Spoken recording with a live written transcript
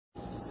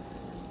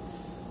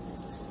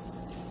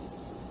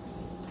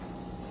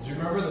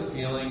remember the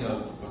feeling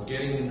of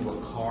getting into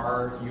a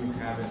car you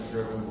haven't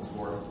driven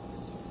before?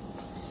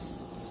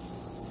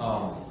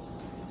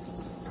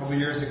 A couple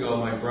years ago,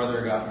 my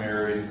brother got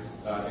married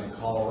in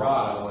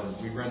Colorado, and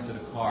we rented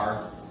a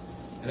car.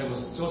 And it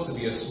was supposed to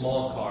be a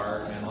small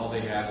car, and all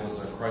they had was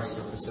a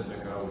Chrysler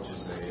Pacifica, which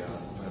is a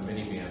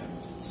minivan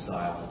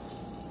style.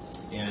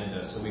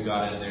 And so we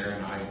got in there,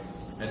 and I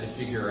had to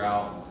figure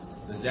out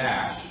the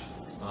dash.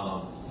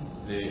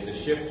 The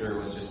shifter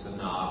was just a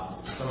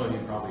knob. Some of you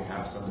probably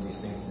have some of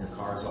these things in your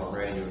cars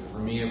already. For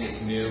me, it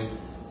was new.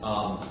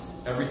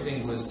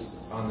 Everything was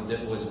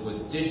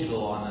was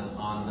digital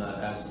on the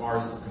as far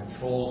as the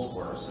controls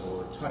were, so it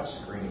were touch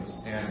screens.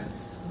 And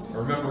I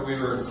remember we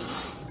were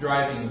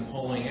driving and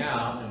pulling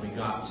out, and we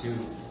got to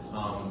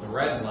the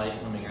red light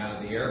coming out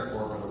of the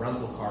airport where the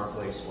rental car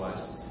place was,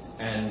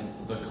 and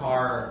the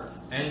car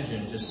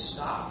engine just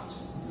stopped.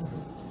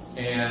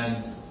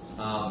 And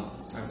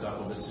I thought,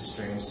 well, this is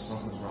strange,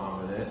 something's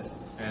wrong with it.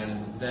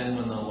 And then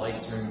when the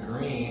light turned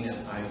green,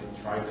 and I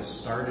tried to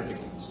start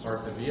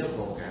the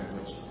vehicle again,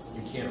 which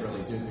you can't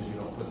really do because you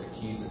don't put the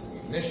keys in the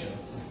ignition.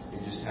 You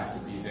just have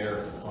to be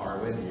there in the car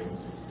with you.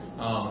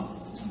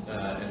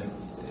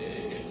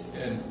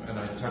 And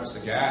I touched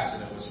the gas,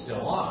 and it was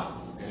still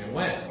on, and it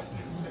went.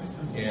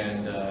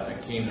 And I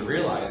came to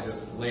realize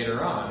that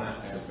later on,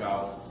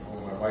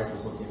 when my wife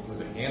was looking through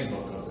the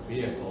handbook of the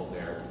vehicle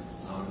there,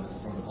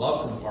 from the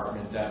glove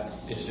compartment, that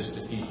it's just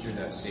a feature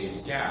that saves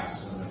gas.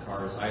 When the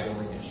car is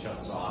idling, it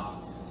shuts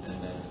off,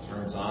 and then it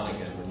turns on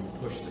again when you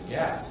push the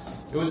gas.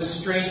 It was a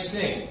strange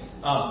thing.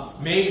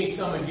 Maybe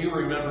some of you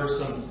remember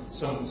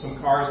some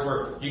cars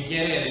where you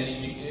get in and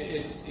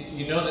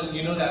you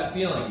know that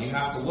feeling. You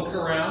have to look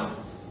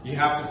around, you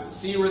have to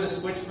see where the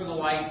switch for the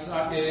light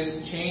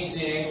is, change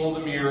the angle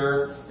of the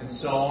mirror, and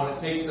so on.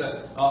 It takes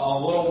a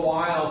little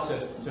while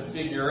to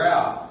figure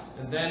out.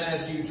 And then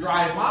as you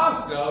drive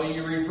off, though,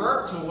 you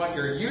revert to what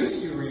you're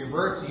used to,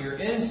 revert to your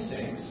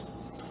instincts.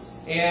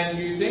 And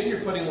you think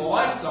you're putting the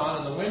lights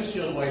on, and the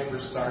windshield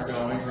wipers start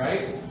going,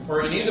 right?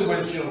 Or you need the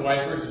windshield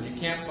wipers, and you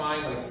can't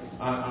find, like,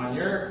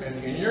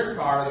 in your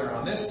car, they're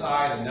on this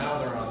side, and now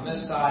they're on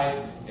this side.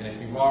 And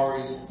if you've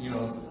always,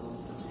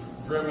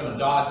 driven a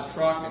Dodge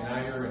truck, and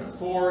now you're in a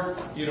Ford,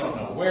 you don't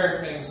know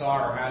where things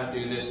are or how to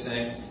do this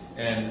thing.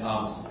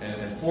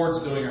 And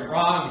Ford's doing it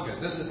wrong because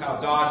this is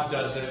how Dodge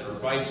does it, or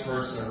vice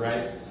versa,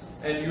 right?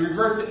 And you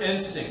revert to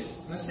instinct.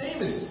 And the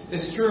same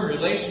is true in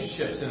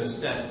relationships, in a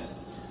sense.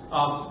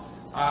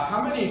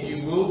 How many of you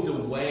moved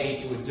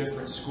away to a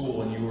different school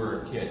when you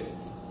were a kid?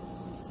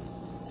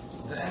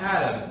 That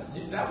had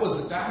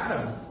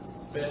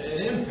an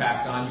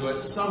impact on you at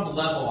some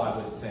level, I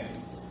would think.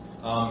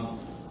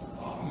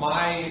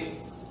 My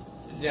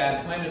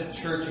dad planted a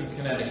church in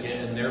Connecticut,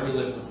 and there we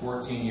lived for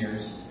 14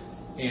 years.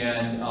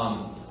 And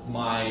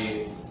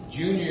my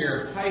junior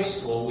year of high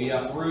school, we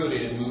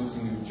uprooted and moved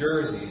to New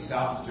Jersey,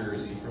 South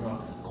Jersey, from a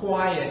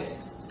quiet,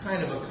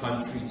 kind of a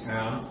country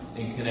town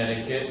in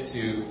Connecticut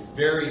to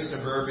very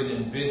suburban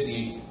and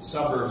busy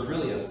suburbs,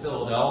 really, of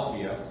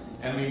Philadelphia.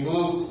 And we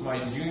moved my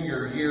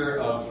junior year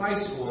of high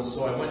school, and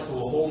so I went to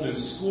a whole new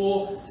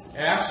school.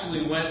 I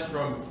actually went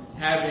from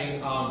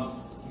having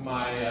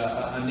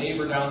a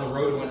neighbor down the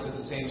road who went to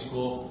the same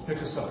school pick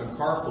us up and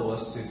carpool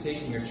us to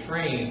taking a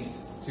train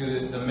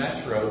to the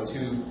metro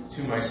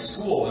to my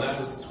school, and that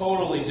was a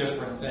totally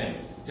different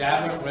thing.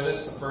 Dad went with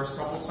us the first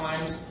couple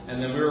times,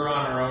 and then we were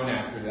on our own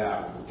after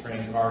that with the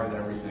train card and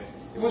everything.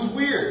 It was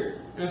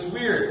weird.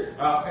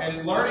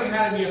 And learning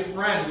how to be a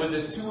friend with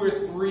the 2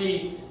 or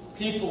 3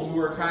 people who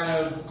were kind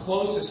of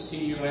closest to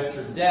you at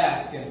your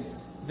desk, and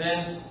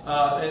then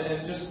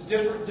and just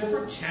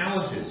different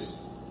challenges.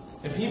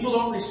 And people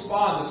don't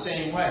respond the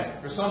same way.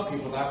 For some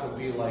people, that would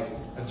be like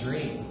a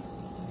dream.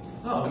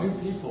 Oh, new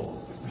people.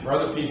 For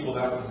other people,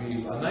 that would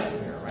be a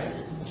nightmare, right?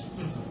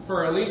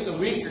 For at least a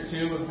week or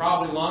 2, and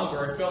probably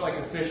longer, I felt like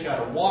a fish out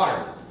of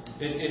water.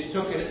 It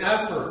took an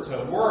effort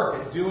to work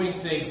at doing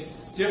things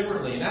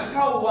differently. And that's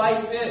how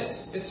life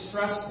is. It's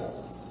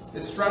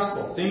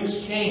stressful. Things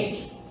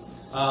change.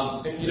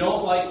 If you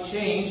don't like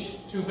change,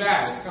 too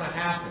bad. It's going to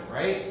happen,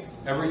 right?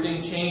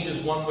 Everything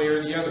changes one way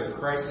or the other.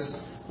 Crisis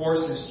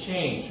forces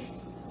change.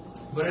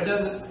 But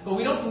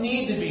we don't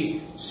need to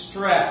be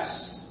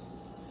stressed.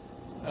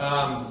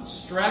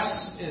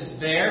 Stress is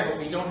there, but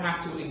we don't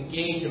have to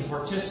engage and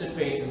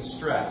participate in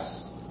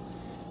stress.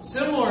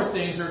 Similar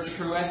things are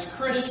true as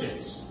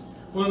Christians.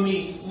 When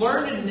we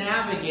learn to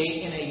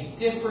navigate in a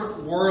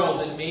different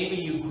world than maybe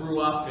you grew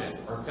up in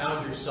or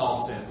found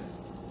yourself in,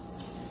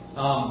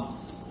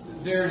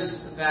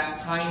 there's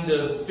that kind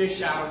of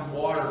fish out of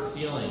water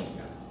feeling.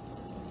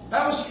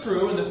 That was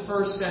true in the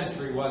first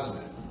century,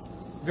 wasn't it?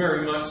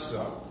 Very much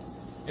so.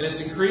 And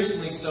it's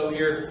increasingly so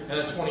here in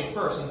the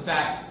 21st. In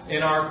fact,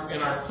 in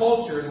our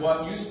culture, in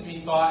what used to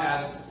be thought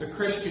as the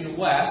Christian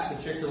West,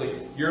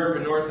 particularly Europe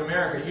and North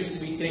America, it used to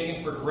be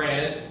taken for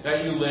granted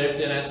that you lived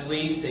in at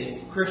least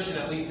a Christian,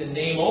 at least in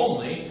name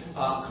only,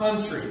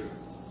 country.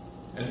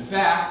 In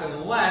fact,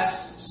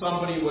 unless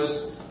somebody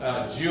was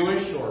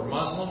Jewish or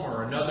Muslim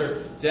or another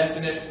other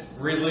definite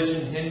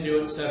religion,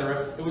 Hindu,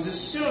 etc., it was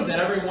assumed that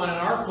everyone in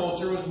our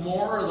culture was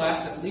more or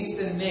less, at least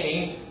in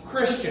name,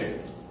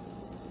 Christian.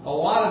 A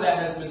lot of that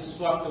has been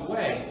swept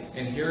away.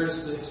 And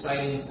here's the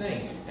exciting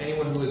thing.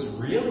 Anyone who is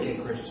really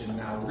a Christian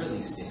now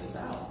really stands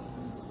out.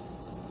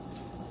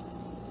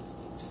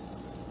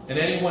 And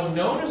anyone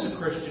known as a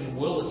Christian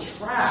will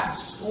attract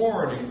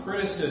scorn and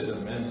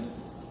criticism and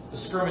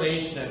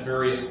discrimination at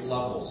various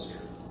levels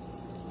here.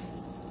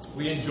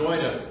 We enjoyed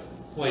a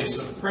place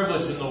of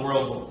privilege in the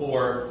world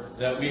before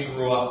that we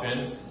grew up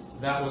in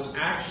that was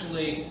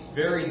actually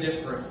very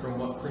different from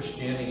what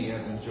Christianity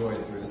has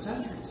enjoyed through the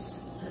centuries.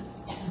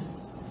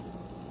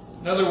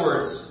 In other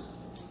words,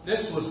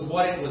 this was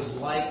what it was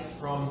like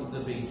from the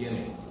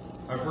beginning.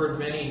 I've heard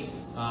many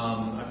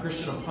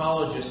Christian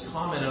apologists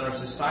comment on our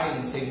society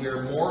and say we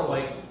are more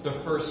like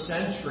the first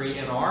century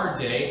in our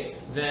day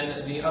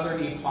than the other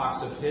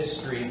epochs of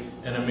history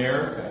in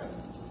America.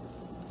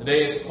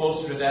 Today is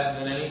closer to that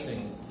than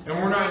anything. And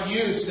we're not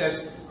used,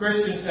 as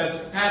Christians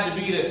have had to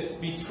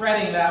be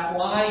treading that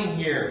line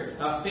here,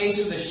 faced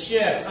with a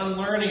shift,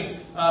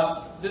 unlearning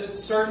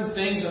certain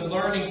things and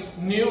learning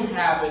new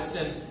habits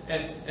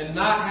and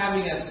not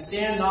having a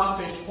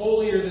standoffish,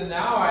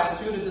 holier-than-thou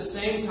attitude, at the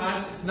same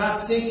time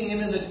not sinking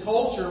into the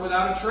culture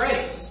without a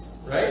trace.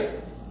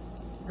 Right?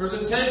 There's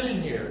a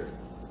tension here.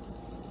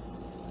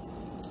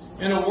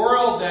 In a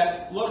world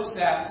that looks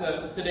at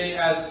today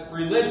as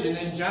religion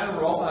in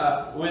general,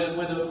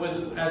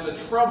 as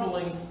a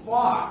troubling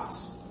thought,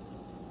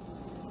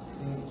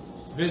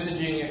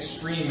 visaging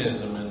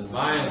extremism and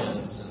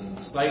violence and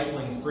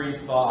stifling free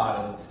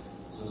thought and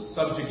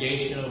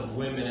subjugation of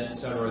women,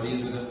 etc.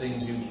 These are the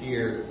things you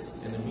hear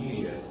in the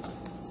media.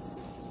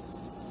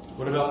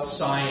 What about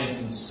science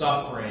and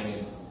suffering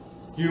and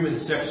human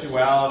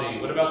sexuality?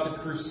 What about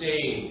the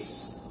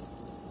Crusades?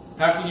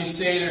 How can you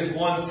say there's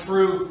one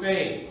true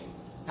faith?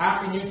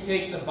 How can you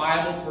take the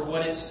Bible for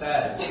what it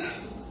says?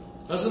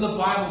 Doesn't the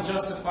Bible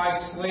justify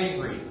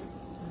slavery?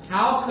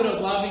 How could a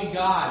loving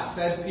God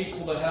send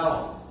people to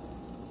hell?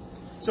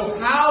 So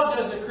how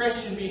does a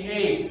Christian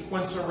behave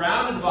when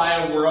surrounded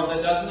by a world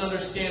that doesn't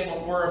understand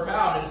what we're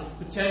about and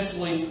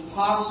potentially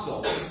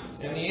hostile?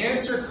 And the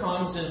answer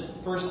comes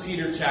in 1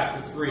 Peter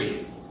chapter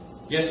 3.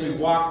 Yes, we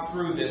walked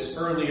through this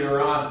earlier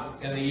on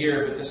in the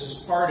year, but this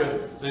is part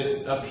of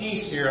a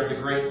piece here of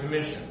the Great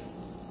Commission.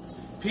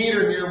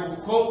 Peter here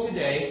will quote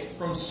today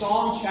from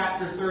Psalm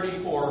chapter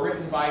 34,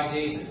 written by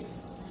David.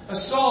 A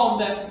psalm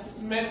that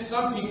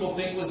some people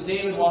think was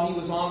David while he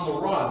was on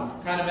the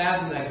run, kind of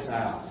as an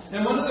exile.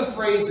 And one of the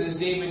phrases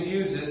David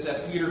uses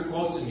that Peter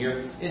quotes in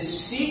here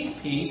is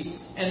seek peace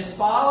and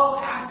follow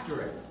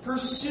after it.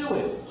 Pursue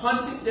it.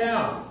 Hunt it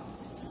down.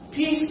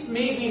 Peace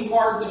may be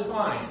hard to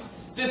find.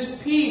 This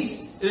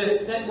peace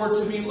that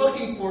we're to be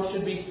looking for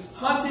should be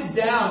hunted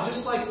down,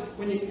 just like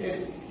when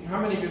how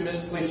many of you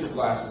misplaced your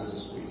glasses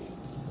this week?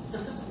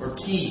 Or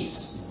keys,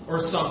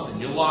 or something.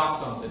 You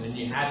lost something and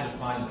you had to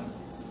find them.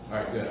 All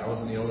right, good. I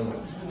wasn't the only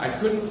one. I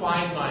couldn't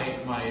find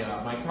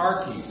my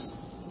car keys,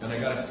 and I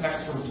got a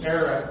text from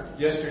Tara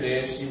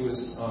yesterday. She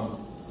was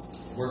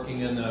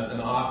working in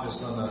the office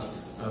on the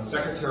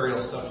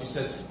secretarial stuff. She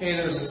said, "Hey,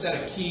 there was a set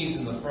of keys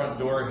in the front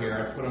door here.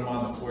 I put them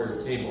on the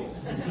foyer table."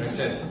 And I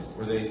said,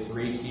 "Were they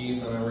 3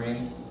 keys on a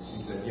ring?"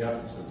 She said, "Yep."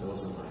 I said, "Those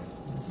are mine."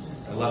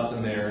 I left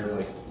them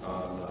there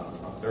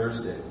on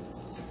Thursday.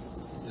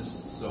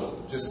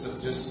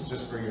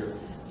 Just for your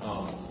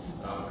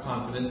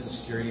confidence and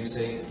security's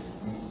sake,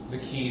 the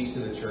keys to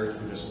the church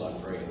were just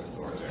left right in the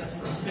door there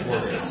for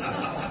 4 days.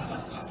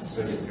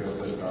 So you feel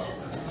good about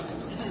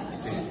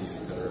safety,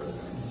 etc.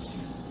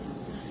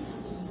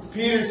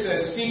 Peter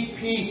says, seek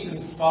peace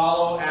and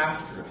follow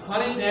after it.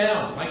 Hunt it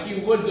down like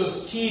you would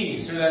those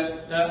keys or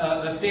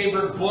the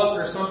favorite book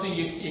or something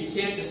you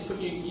can't just put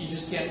you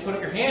just can't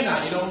put your hand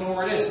on. You don't know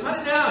where it is.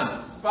 Hunt it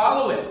down.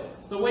 Follow it.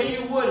 The way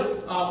you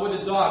would with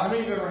a dog. How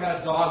many of you have ever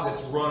had a dog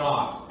that's run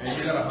off and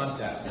you got to hunt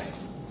that thing?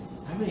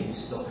 How many of you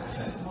still have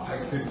that dog?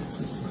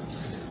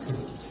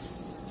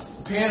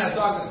 A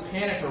dog that's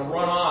panicked or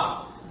run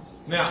off.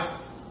 Now,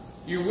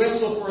 you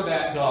whistle for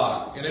that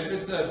dog. And if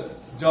it's a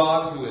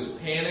dog who is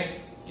panicked,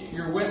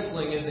 your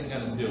whistling isn't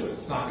going to do it.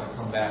 It's not going to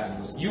come back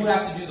and whistle. You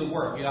have to do the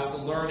work. You have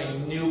to learn a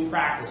new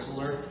practice,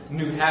 learn a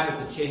new habit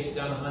to chase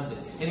down and hunt it.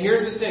 And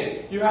here's the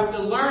thing. You have to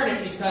learn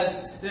it because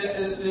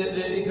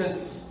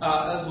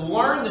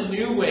learn the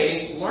new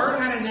ways, learn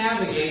how to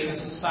navigate in a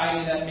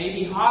society that may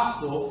be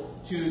hostile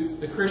to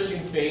the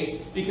Christian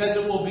faith, because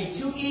it will be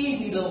too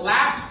easy to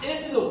lapse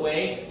into the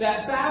way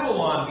that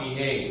Babylon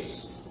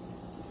behaves.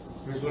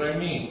 Here's what I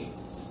mean.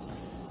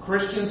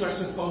 Christians are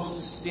supposed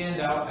to stand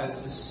out as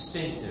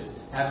distinctive,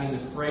 having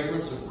the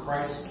fragrance of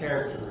Christ's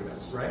character in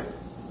us, right?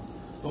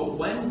 But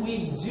when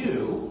we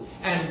do,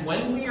 and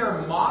when we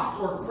are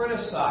mocked or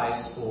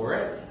criticized for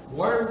it,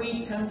 what are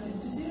we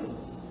tempted to do?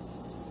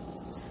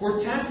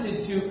 We're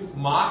tempted to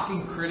mock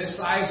and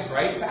criticize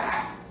right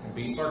back, and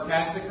be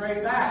sarcastic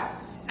right back.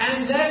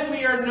 And then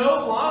we are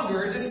no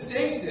longer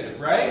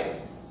distinctive,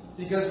 right?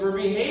 Because we're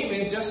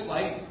behaving just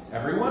like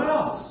everyone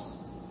else.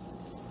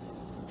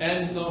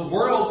 And the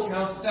world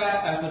counts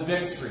that as a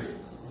victory,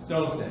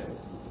 don't they?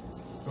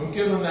 Don't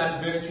give them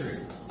that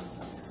victory.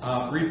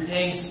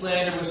 Repaying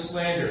slander with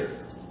slander.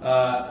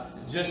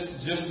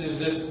 Just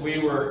as if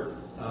we were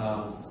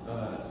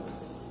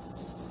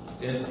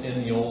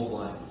in the old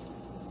life.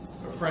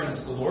 But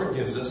friends, the Lord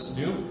gives us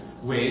new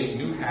ways,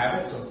 new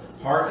habits of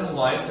heart and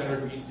life that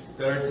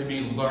are to be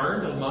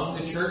learned among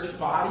the church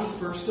body,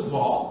 first of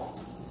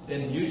all,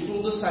 in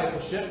mutual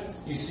discipleship.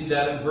 You see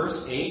that in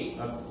verse 8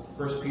 of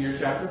 1 Peter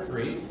chapter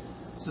 3.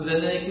 So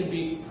then they can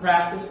be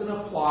practiced and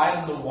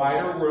applied in the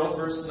wider world,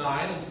 verse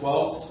 9 and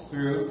 12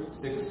 through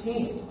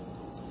 16.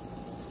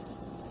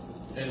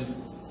 And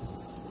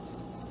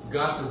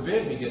God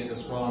forbid we get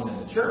this wrong in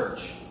the church,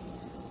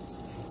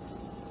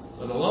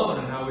 let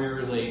alone in how we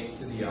relate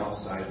to the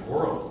outside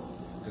world.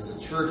 Because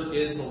the church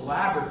is the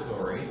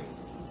laboratory.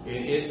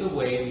 It is the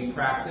way we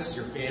practice,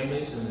 your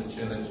families in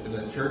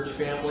the church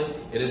family.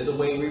 It is the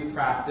way we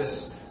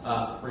practice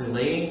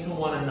relating to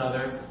one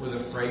another with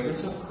a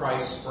fragrance of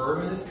Christ,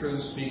 firm in the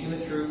truth, speaking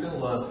the truth in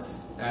love,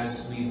 as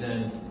we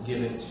then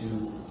give it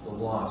to the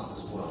lost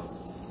as well.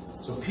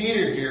 So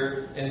Peter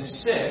here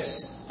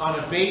insists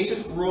on a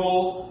basic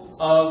rule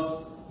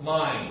of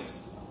mind: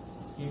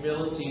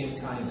 humility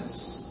and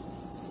kindness,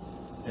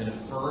 and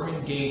a firm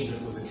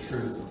engagement with the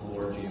truth of the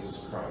Lord Jesus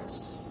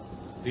Christ.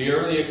 The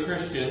earlier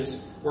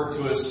Christians were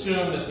to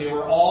assume that they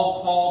were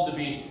all called to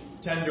be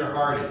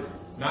tender-hearted.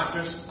 Not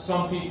just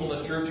some people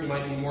in the church who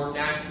might be more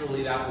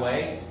naturally that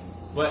way,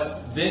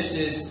 but this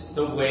is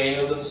the way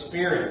of the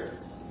Spirit.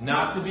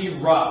 Not to be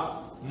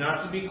rough,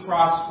 not to be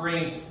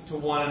cross-grained to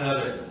one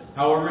another,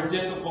 however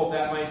difficult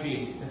that might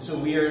be. And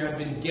so we have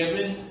been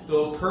given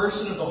the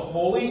person of the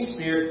Holy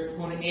Spirit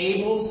who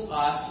enables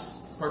us,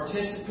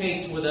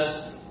 participates with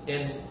us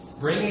in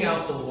bringing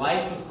out the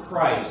life of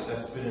Christ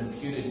that's been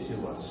imputed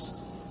to us.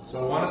 So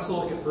I want us to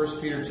look at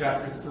 1 Peter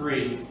chapter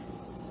 3,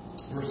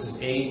 verses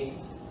 8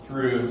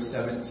 through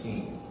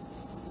 17.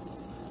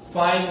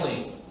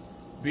 Finally,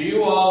 be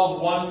you all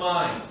of one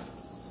mind,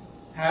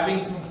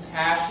 having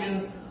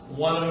compassion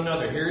one of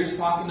another. Here he's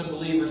talking to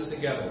believers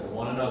together,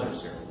 one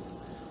another's here.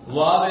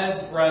 Love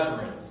as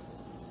brethren.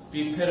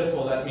 Be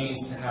pitiful, that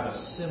means to have a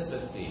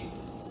sympathy.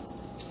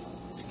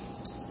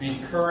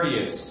 Be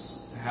courteous,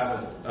 to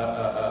have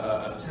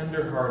a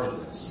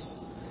tender-heartedness.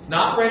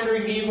 Not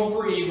rendering evil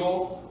for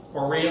evil,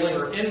 or railing,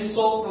 or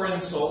insult for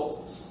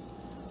insult,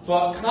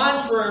 but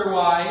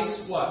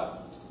contrariwise,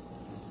 what?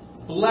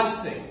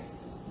 Blessing.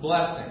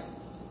 Blessing.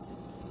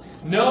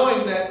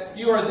 Knowing that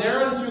you are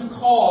thereunto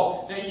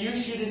called, that you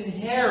should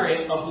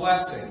inherit a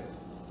blessing.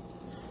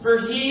 For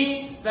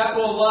he that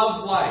will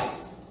love life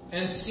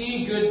and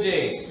see good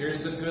days,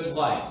 here's the good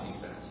life, he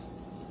says.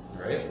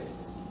 Right?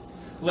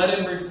 Let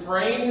him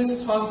refrain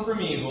his tongue from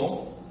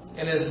evil,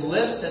 and his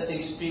lips that they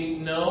speak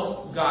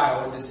no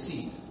guile or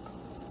deceit.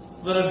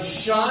 Let him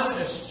shun,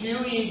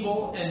 eschew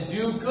evil, and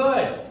do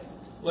good.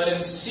 Let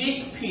him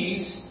seek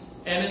peace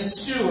and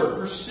ensue or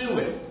pursue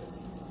it.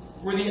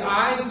 Where the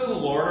eyes of the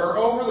Lord are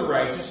over the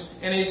righteous,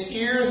 and his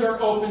ears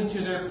are open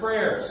to their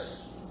prayers.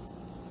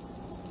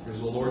 Here's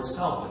the Lord's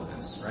help in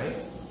this, right?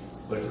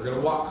 But if we're going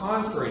to walk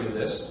contrary to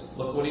this,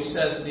 look what he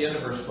says at the end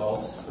of verse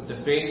 12. But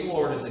the face of the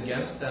Lord is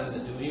against them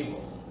that do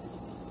evil.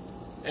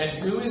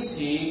 And who is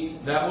he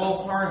that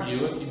will harm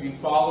you if you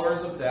be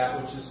followers of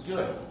that which is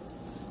good?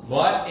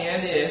 But,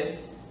 and if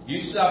you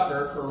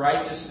suffer for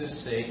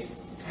righteousness' sake,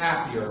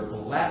 happy or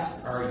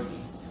blessed are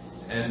ye.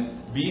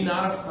 And be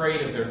not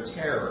afraid of their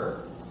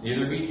terror,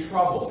 neither be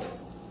troubled.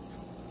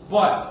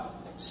 But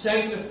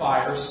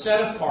sanctify or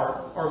set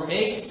apart or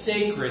make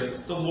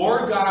sacred the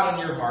Lord God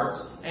in your hearts,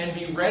 and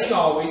be ready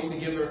always to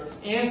give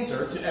an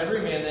answer to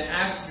every man that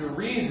asks you a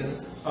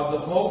reason of the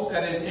hope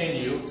that is in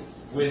you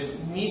with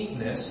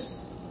meekness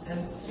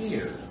and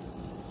fear.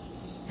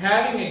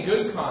 Having a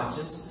good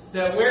conscience,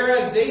 that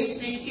whereas they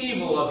speak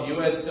evil of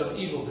you as of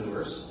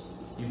evildoers,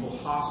 evil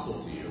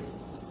hostile to you,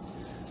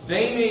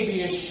 they may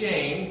be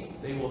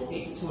ashamed, they will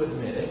hate to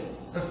admit it,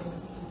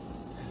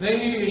 they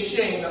may be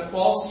ashamed that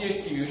falsely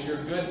accuse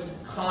your good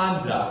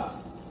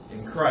conduct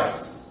in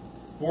Christ.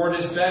 For it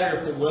is better,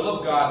 if the will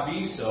of God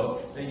be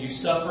so, that you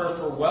suffer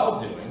for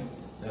well-doing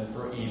than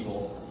for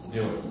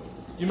evil-doing.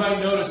 You might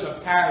notice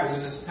a pattern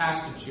in this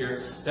passage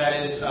here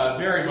that is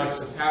very much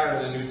the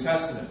pattern of the New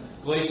Testament.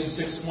 Galatians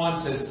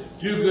 6:1 says,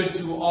 do good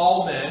to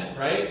all men,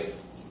 right?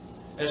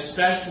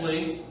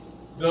 Especially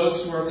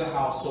those who are of the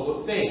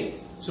household of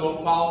faith. So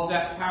it follows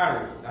that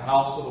pattern. The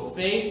household of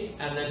faith,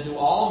 and then to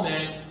all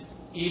men,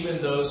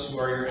 even those who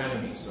are your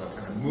enemies. So it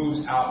kind of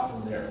moves out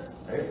from there,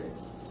 right?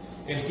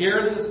 And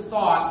here's the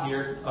thought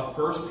here of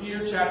 1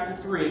 Peter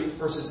chapter 3,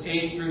 verses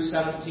 8 through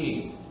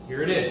 17.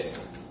 Here it is.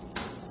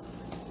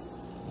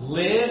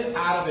 Live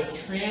out of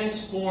a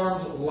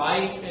transformed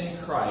life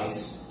in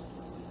Christ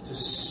to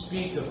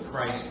speak of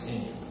Christ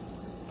in you.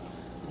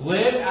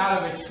 Live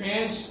out of a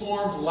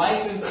transformed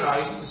life in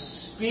Christ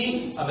to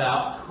speak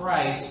about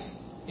Christ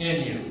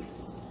in you.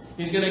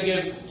 He's going to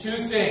give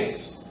two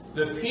things.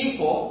 The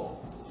people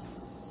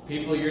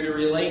you're to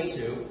relate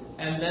to,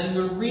 and then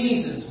the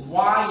reasons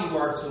why you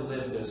are to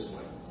live this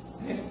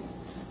way.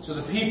 So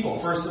the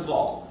people, first of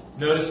all,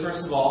 notice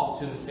first of all,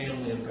 to the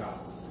family of God.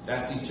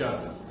 That's each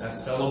other.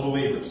 That's fellow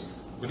believers.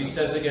 But he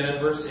says again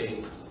in verse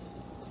 8,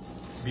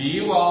 be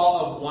you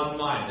all of one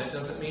mind. That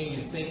doesn't mean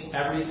you think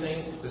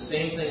everything, the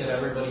same thing that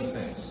everybody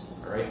thinks.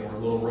 All right? We're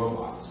little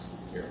robots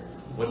here.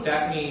 What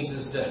that means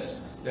is this,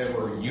 that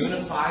we're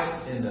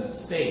unified in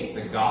the faith,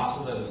 the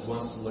gospel that was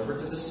once delivered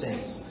to the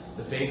saints,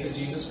 the faith of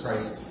Jesus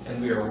Christ,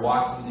 and we are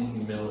walking in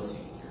humility.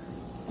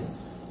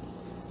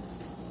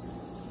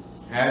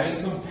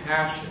 Having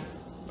compassion,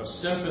 a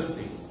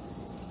sympathy,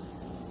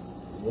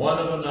 one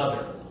of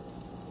another.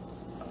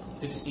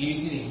 It's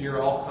easy to hear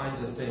all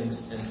kinds of things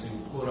and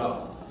to put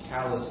up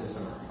calluses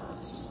in our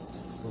hearts.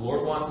 The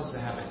Lord wants us to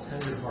have a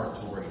tender heart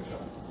toward each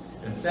other.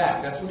 In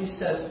fact, that's what he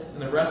says in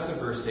the rest of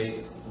verse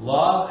 8.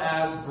 Love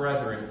as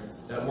brethren.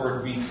 That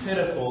word be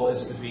pitiful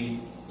is to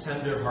be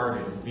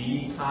tender-hearted.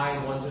 Be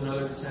kind one to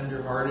another,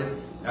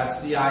 tender-hearted.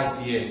 That's the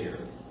idea here.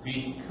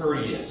 Be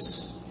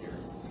courteous.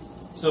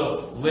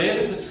 So, live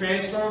as a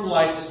transformed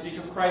life to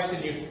speak of Christ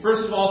in you.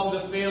 First of all,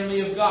 to the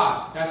family of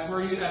God. That's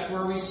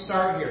where we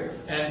start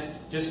here. And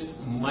just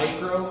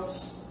micro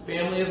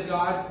family of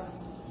God,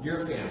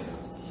 your family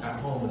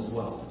at home as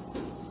well.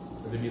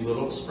 There could be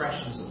little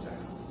expressions of that,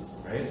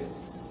 right?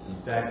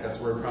 In fact, that's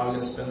where you're probably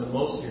going to spend the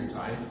most of your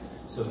time.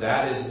 So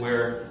that is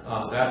where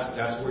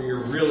that's where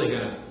you're really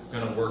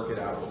going to work it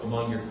out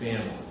among your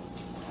family.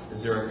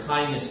 Is there a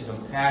kindness, a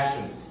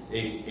compassion,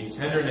 a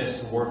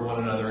tenderness toward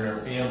one another in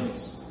our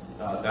families?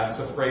 That's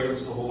the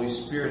fragrance of the Holy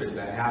Spirit as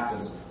that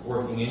happens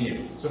working in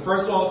you. So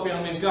first of all, the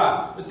family of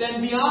God. But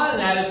then beyond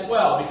that as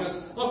well, because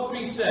look what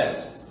he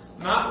says.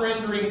 Not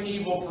rendering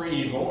evil for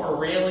evil or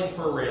railing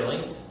for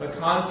railing, but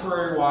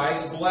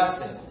contrariwise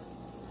blessing.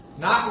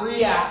 Not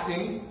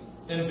reacting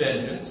in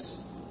vengeance,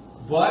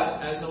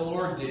 but as the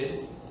Lord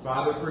did,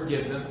 Father,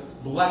 forgive them,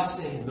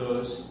 blessing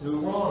those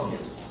who wrong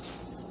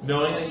you.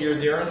 Knowing that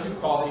you're thereunto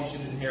called that you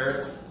should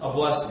inherit a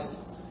blessing.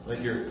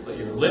 Let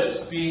your lips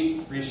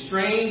be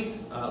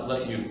restrained.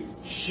 Let you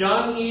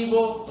shun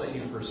evil. Let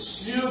you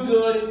pursue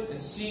good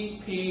and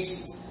seek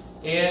peace.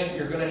 And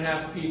you're going to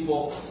have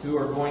people who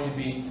are going to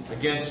be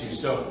against you.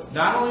 So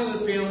not only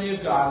the family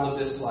of God live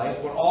this life,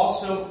 but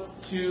also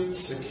to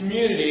the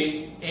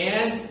community,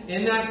 and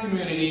in that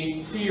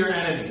community, to your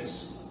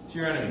enemies. To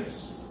your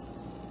enemies.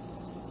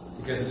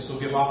 Because this will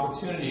give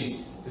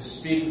opportunities to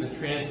speak of the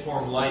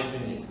transformed life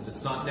in you. Because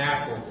it's not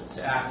natural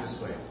to act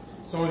this way.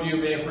 Some of you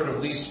may have heard of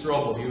Lee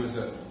Strobel. He was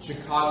a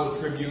Chicago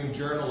Tribune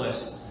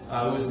journalist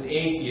who was an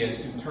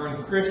atheist who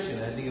turned Christian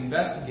as he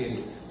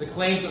investigated the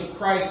claims of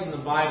Christ in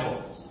the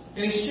Bible.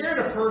 And he shared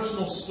a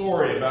personal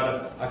story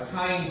about a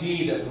kind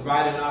deed that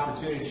provided an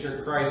opportunity to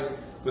share Christ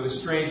with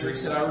a stranger. He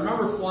said, I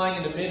remember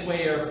flying into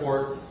Midway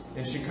Airport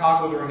in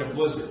Chicago during a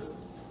blizzard.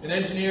 An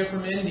engineer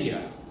from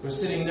India was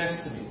sitting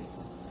next to me.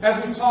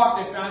 As we talked,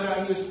 I found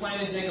out he was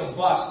planning to take a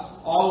bus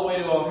all the way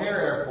to O'Hare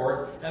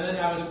Airport and then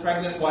have his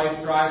pregnant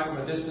wife drive from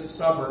a distant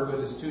suburb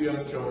with his 2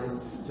 young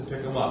children to pick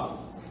him up.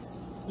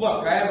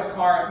 Look, I have a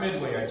car at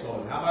Midway, I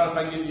told him. How about if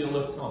I give you a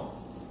lift home?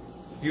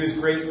 He was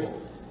grateful.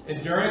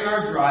 And during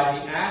our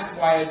drive, he asked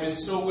why I had been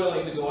so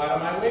willing to go out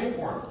of my way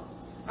for him.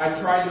 I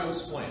tried to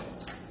explain.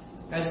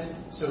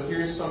 So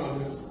here's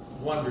someone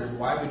who wonders,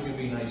 why would you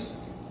be nice to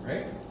me,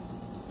 right?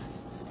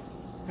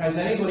 Has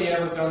anybody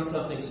ever done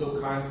something so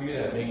kind for you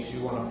that makes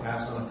you want to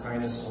pass on a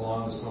kindness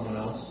along to someone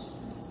else?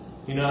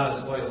 You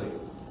nodded slightly.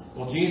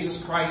 Well,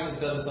 Jesus Christ has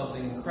done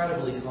something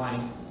incredibly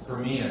kind for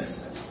me, I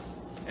said.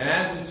 And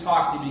as we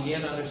talked, he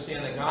began to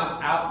understand that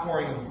God's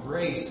outpouring of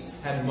grace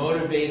had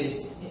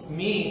motivated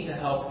me to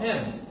help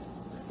him.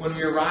 When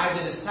we arrived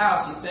at his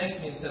house, he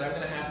thanked me and said, I'm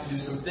going to have to do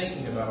some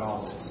thinking about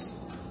all this.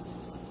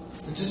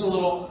 And just a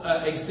little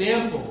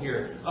example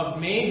here of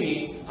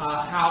maybe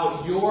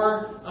how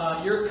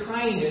your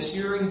kindness,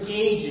 your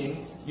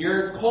engaging,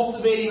 your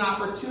cultivating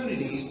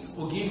opportunities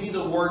will give you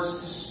the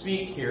words to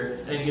speak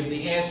here and give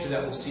the answer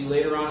that we'll see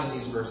later on in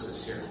these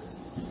verses here.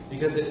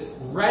 Because it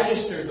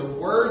registered, the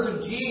words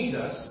of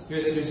Jesus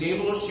here that he was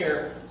able to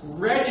share,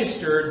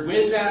 registered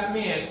with that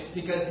man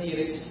because he had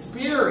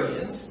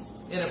experienced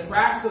in a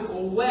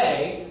practical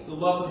way the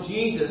love of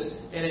Jesus,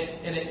 and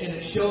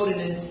it showed an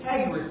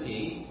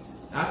integrity.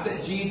 Not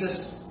that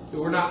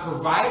we're not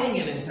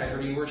providing an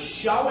integrity, we're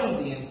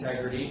showing the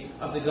integrity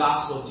of the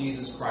gospel of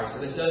Jesus Christ,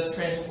 that it does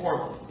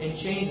transform and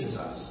changes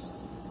us.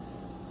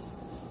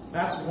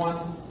 That's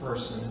one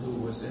person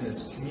who was in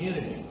his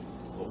community.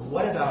 But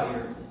what about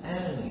your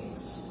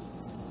enemies?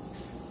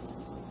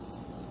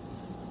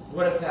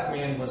 What if that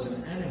man was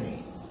an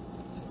enemy?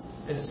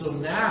 And so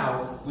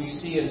now we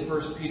see in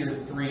 1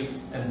 Peter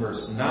 3 and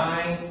verse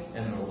 9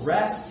 and the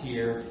rest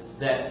here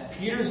that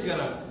Peter's going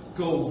to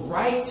go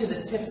right to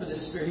the tip of the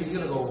Spirit. He's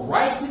going to go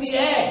right to the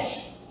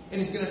edge.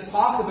 And he's going to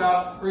talk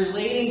about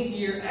relating to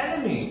your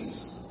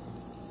enemies.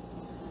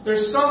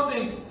 There's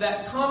something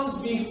that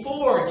comes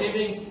before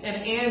giving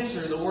an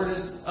answer. The word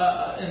is,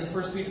 in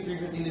 1 Peter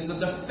 3:15, is the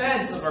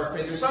defense of our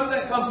faith. There's something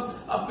that comes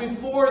up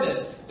before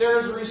this. There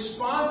is a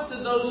response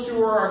to those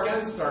who are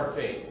against our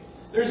faith.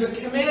 There's a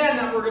command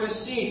that we're going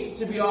to see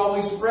to be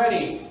always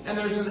ready. And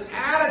there's an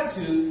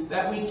attitude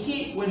that we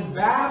keep when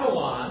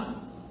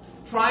Babylon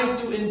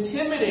tries to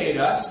intimidate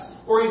us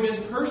or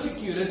even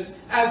persecute us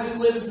as we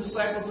live as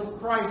disciples of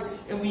Christ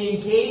and we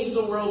engage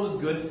the world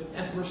with good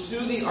and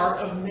pursue the art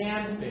of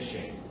man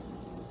fishing.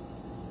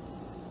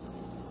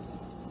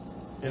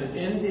 And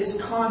in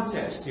this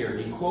context here,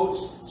 he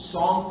quotes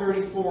Psalm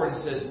 34 and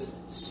says,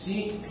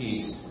 seek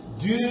peace,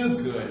 do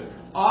good,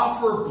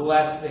 offer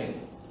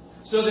blessing.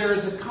 So there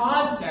is a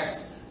context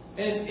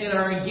in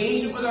our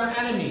engagement with our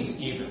enemies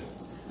even.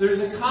 There's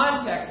a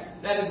context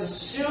that is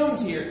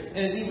assumed here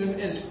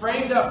and is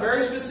framed up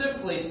very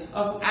specifically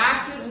of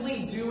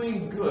actively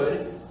doing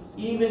good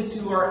even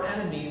to our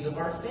enemies of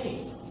our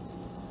faith.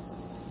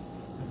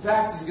 In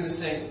fact, he's going to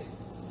say,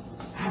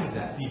 out of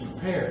that, be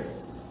prepared.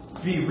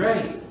 Be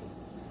ready.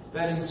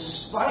 That in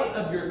spite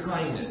of your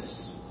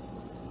kindness,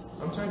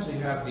 sometimes we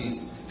have these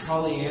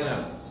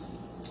Pollyanna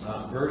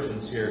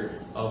versions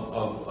here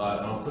of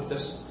and I'll put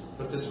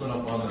this one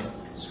up on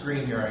the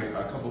screen here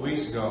a couple of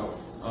weeks ago.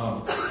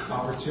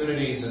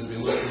 Opportunities as we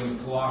look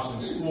in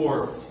Colossians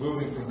 4,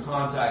 moving from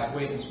contact,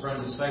 wait, and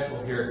spread,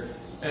 disciple here.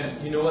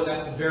 And you know what?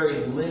 That's a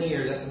very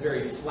linear, that's a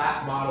very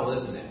flat model,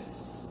 isn't it?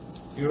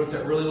 You know what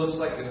that really looks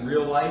like in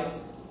real life?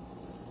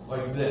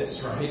 Like this,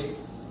 right?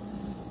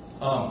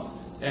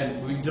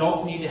 And we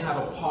don't need to have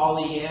a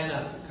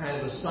Pollyanna kind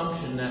of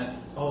assumption that,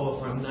 oh,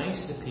 if I'm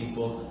nice to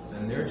people,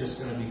 then they're just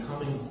going to be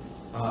coming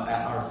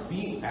at our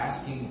feet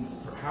asking,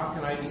 how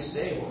can I be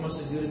saved? What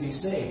must I do to be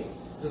saved?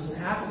 It doesn't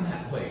happen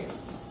that way.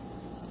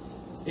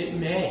 It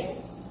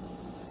may.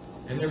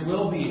 And there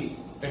will be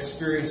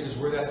experiences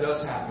where that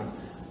does happen.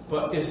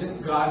 But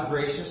isn't God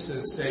gracious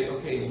to say,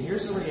 okay,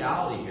 here's the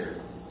reality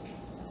here.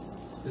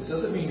 This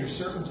doesn't mean your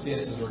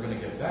circumstances are going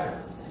to get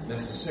better,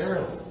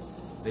 necessarily.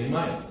 They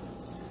might.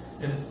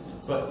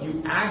 But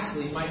you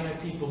actually might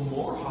have people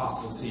more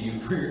hostile to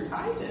you for your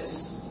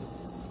kindness.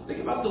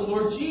 Think about the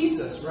Lord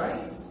Jesus,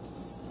 right?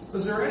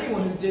 Was there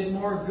anyone who did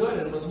more good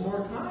and was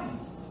more kind?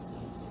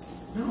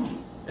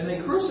 No. And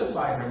they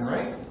crucified him,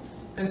 right?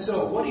 And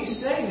so what he's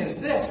saying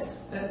is this,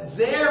 that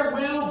there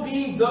will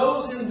be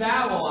those in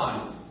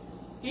Babylon,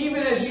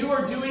 even as you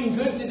are doing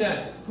good to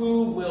them,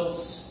 who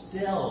will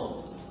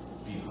still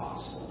be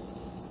hostile.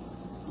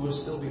 Who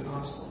will still be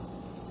hostile.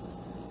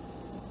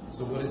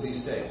 So what does he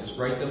say? Just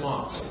write them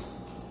off.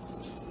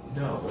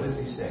 No, what does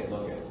he say?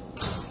 Look at it.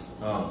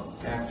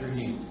 After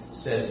he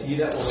says, he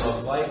that will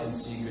love life and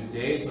see good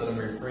days, let him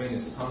refrain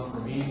his tongue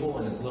from evil,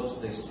 and his lips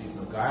they speak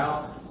no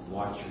guile.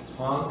 Watch your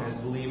tongue as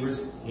believers.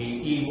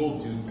 Hate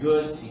evil, do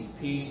good, seek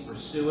peace,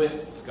 pursue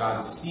it.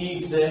 God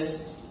sees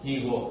this.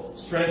 He will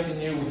strengthen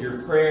you with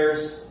your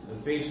prayers.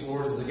 The face of the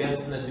Lord is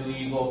against them that do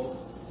evil.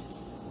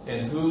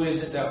 And who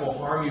is it that will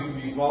harm you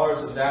if you be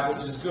followers of that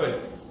which is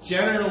good?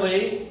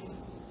 Generally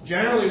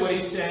what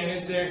he's saying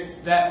is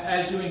that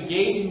as you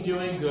engage in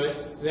doing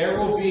good, there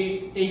will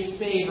be a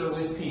favor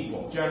with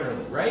people,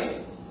 generally,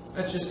 right?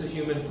 That's just a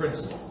human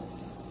principle.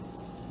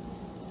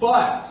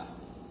 But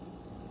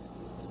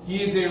he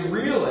is a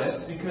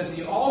realist because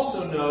he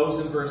also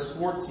knows in verse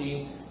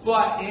 14,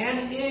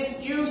 and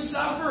if you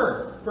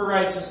suffer for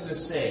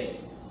righteousness' sake,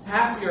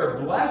 happy or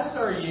blessed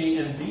are ye,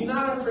 and be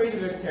not afraid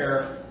of their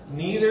terror,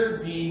 neither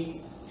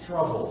be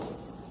troubled.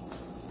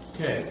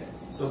 Okay,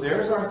 so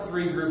there's our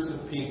three groups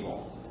of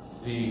people.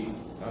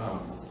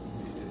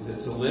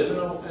 To live in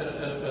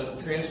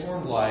a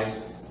transformed lives,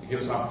 to give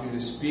us opportunity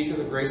to speak of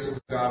the grace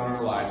of God in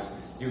our lives.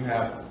 You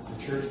have the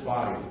church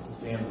body,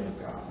 the family of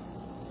God.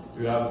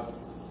 You have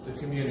the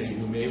community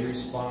who may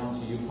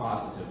respond to you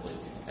positively.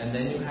 And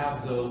then you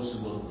have those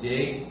who will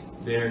dig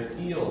their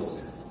heels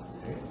in.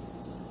 Okay?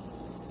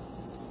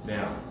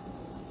 Now,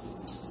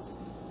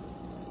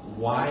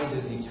 why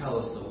does he tell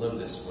us to live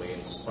this way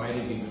in spite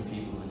of even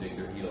people who dig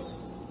their heels in?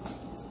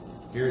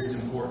 Here's the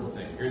important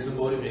thing. Here's the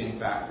motivating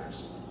factors.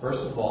 First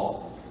of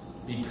all,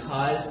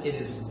 because it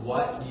is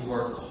what you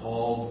are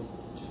called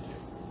to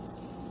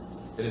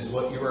do. It is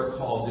what you are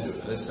called to do.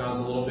 Now, this sounds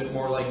a little bit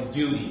more like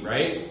duty,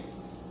 right?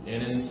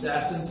 And in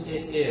essence,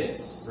 it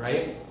is,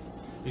 right?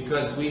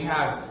 Because we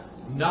have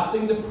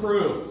nothing to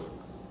prove,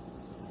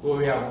 but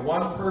we have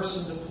one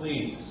person to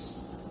please.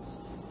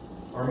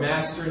 Our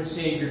Master and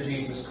Savior,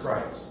 Jesus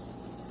Christ.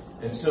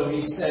 And so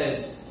he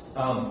says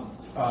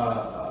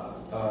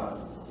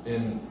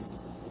in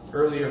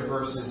earlier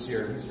verses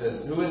here, he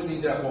says, who is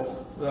he that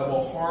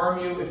will harm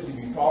you if you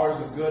be followers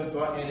of good,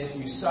 and if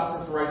you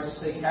suffer for righteousness'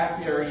 sake,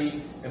 happy are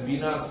ye, and be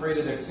not afraid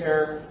of their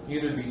terror,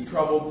 neither be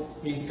troubled.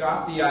 He's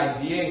got the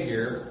idea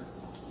here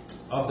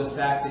of the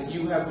fact that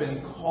you have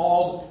been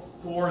called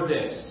for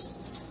this.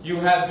 You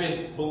have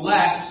been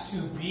blessed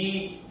to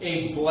be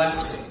a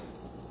blessing.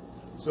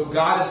 So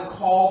God has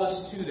called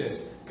us to this.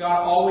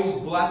 God always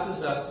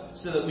blesses us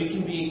so that we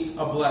can be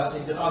a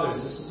blessing to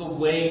others. This is the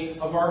way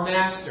of our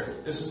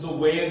Master. This is the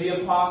way of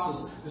the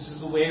apostles. This is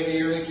the way of the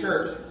early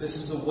church. This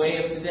is the way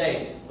of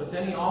today. But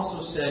then he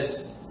also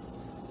says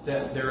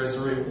that there is a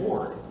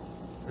reward.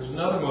 There's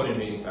another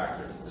motivating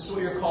factor. This is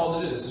what you're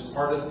called to do. This is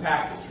part of the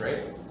package,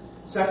 right?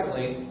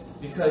 Secondly,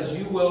 because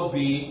you will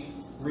be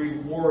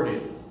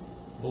rewarded,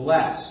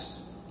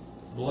 blessed,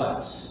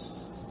 blessed.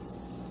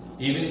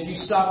 Even if you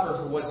suffer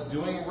for what's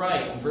doing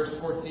right, in verse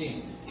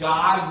 14,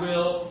 God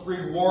will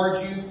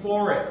reward you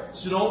for it.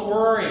 So don't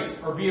worry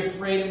or be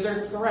afraid of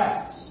their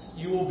threats.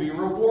 You will be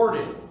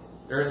rewarded.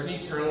 There is an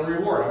eternal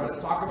reward. I'm going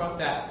to talk about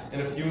that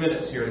in a few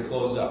minutes here to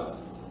close up.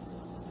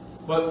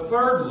 But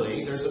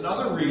thirdly, there's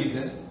another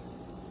reason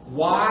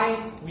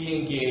why we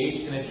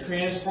engage in a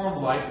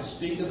transformed life to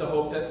speak of the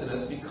hope that's in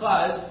us,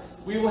 because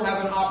we will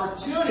have an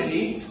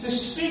opportunity to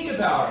speak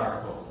about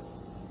our hope.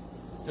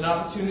 An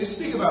opportunity to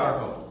speak about our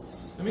hope.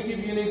 Let me give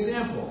you an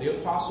example. The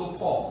Apostle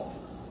Paul,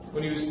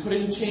 when he was put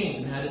in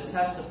chains and had to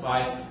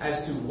testify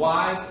as to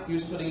why he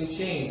was put in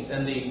chains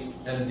and the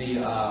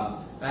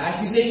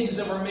accusations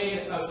that were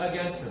made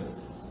against him.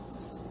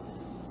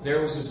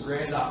 There was his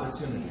grand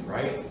opportunity,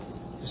 right?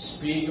 To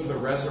speak of the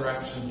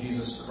resurrection of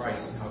Jesus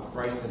Christ and how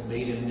Christ had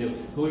made him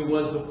new, who he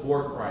was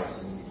before Christ.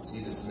 And you can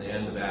see this in the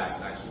end of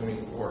Acts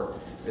 24,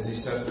 as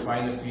he's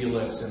testifying to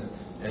Felix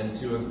and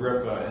to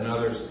Agrippa and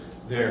others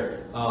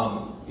there.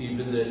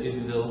 Even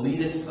the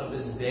elitists of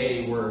his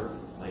day were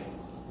like,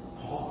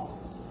 Paul,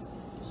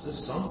 this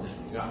is something.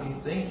 You got me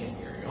thinking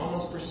here. You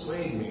almost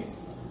persuade me.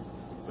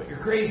 But you're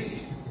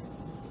crazy.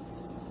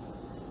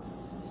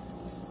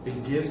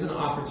 It gives an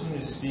opportunity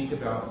to speak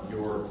about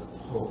your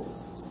hope.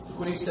 Look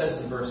what he says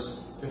in verse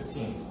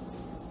 15.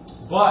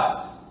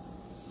 But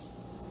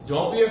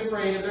don't be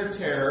afraid of their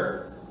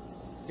terror.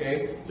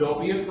 Okay?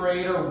 Don't be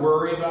afraid or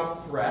worry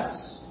about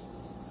threats.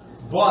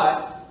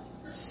 But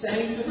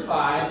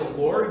sanctify the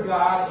Lord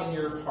God in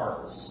your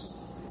hearts.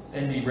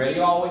 And be ready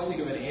always to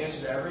give an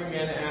answer to every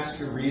man that asks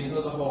you a reason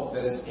of the hope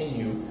that is in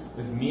you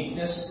with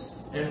meekness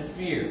and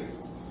fear.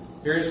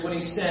 Here's what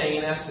he's saying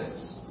in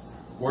essence.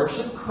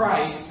 Worship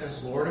Christ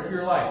as Lord of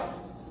your life.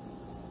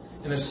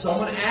 And if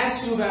someone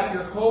asks you about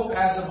your hope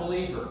as a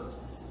believer,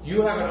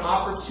 you have an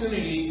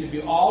opportunity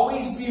to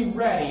always be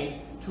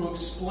ready to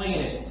explain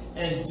it.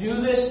 And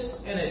do this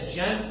in a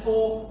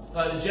gentle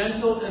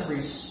and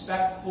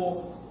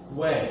respectful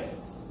way.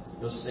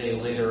 You'll say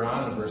later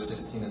on in verse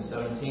 16 and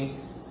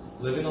 17,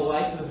 living a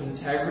life of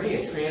integrity,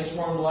 a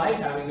transformed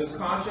life, having a good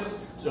conscience.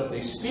 So if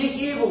they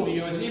speak evil to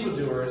you as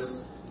evildoers,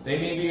 they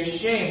may be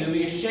ashamed. They'll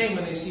be ashamed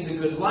when they see the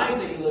good life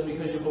that you live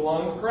because you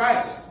belong to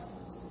Christ.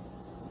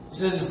 He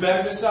says it's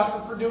better to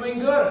suffer for doing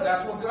good, if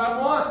that's what God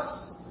wants,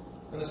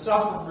 than to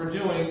suffer for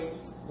doing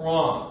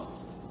wrong.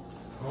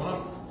 I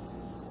want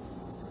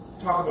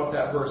to talk about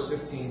that verse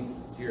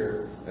 15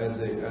 here as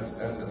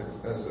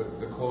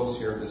the close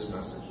here of this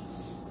message.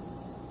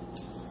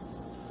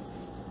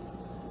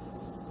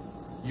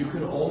 You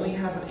can only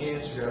have an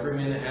answer to every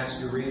man that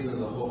asks you a reason of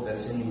the hope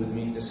that's in you with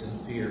meekness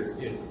and fear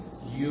if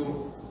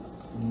you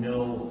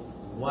know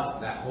what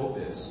that hope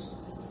is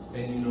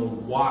and you know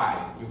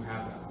why you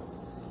have that hope.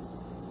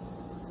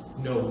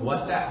 Know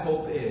what that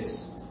hope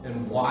is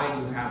and why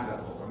you have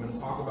that hope. I'm going to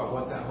talk about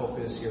what that hope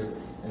is here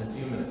in a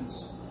few minutes.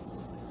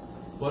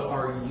 But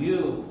are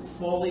you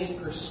fully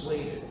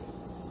persuaded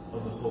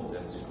of the hope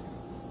that's in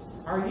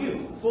you? Are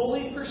you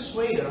fully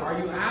persuaded? Are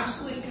you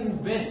absolutely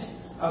convinced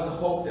of the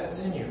hope that's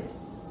in you?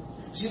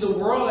 See, the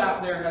world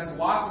out there has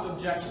lots of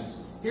objections.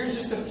 Here's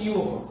just a few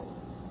of them.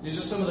 These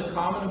are some of the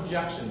common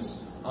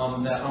objections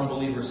that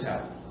unbelievers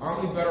have.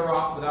 Aren't we better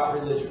off without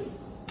religion?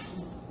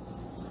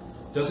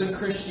 Doesn't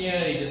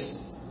Christianity just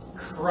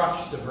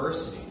crush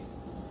diversity?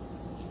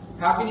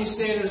 How can you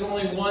say there's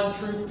only one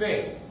true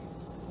faith?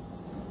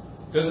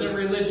 Doesn't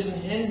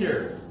religion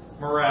hinder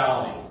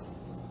morality?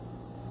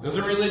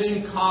 Doesn't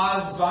religion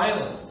cause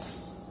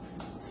violence?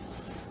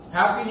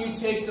 How can you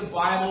take the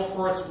Bible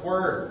for its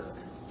word?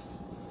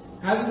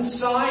 Hasn't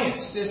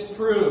science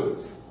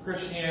disproved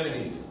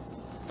Christianity?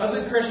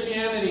 Doesn't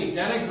Christianity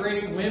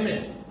denigrate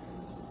women?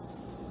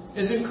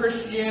 Isn't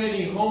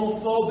Christianity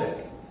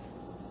homophobic?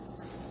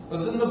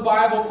 Doesn't the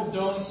Bible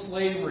condone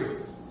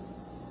slavery?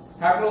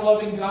 How can a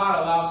loving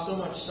God allow so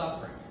much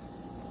suffering?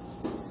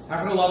 How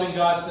can a loving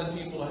God send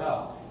people to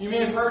hell? You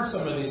may have heard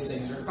some of these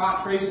things or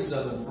caught traces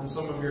of them from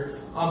some of your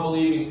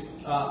unbelieving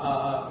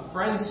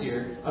friends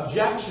here.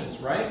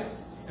 Objections, right?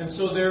 And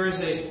so there is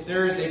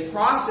a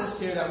process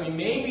here that we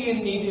may be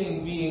needing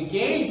to be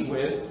engaged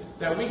with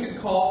that we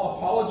could call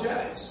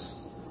apologetics,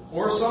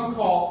 or some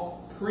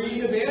call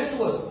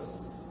pre-evangelism,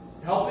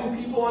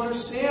 helping people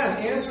understand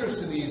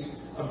answers to these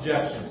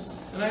objections.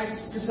 And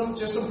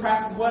just some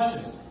practical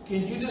questions.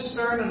 Can you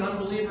discern an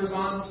unbeliever's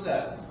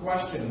onset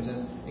questions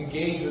and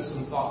engage with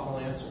some thoughtful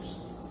answers?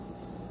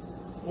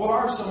 What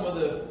are some of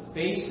the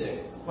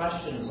basic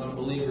questions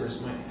unbelievers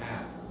might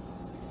have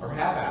or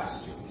have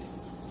asked you?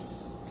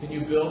 Can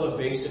you build a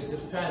basic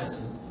defense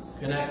and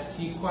connect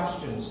key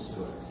questions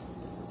to it?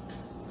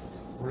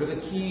 What are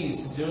the keys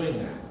to doing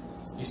that?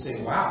 You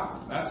say,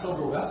 wow, that's a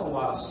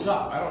lot of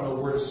stuff. I don't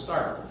know where to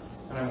start.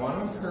 And I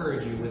want to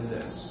encourage you with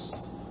this.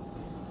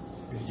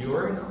 If you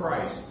are in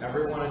Christ,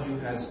 every one of you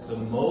has the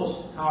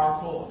most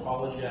powerful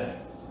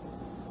apologetic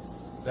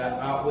that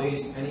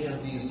outweighs any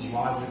of these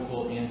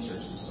logical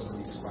answers to some of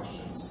these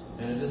questions.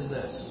 And it is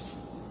this.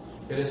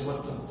 It is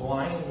what the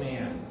blind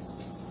man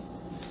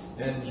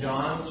in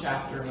John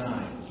chapter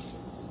 9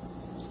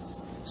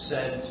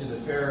 said to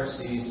the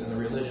Pharisees and the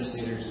religious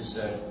leaders who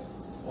said,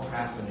 what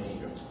happened to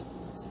Egypt?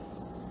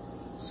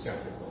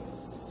 Skeptical.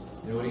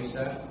 You know what he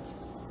said?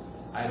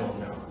 I don't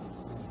know.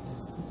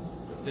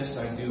 But this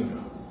I do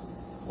know.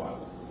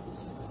 What?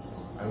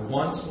 I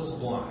once was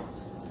blind,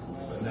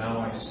 but now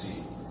I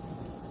see.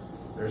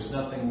 There's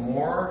nothing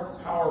more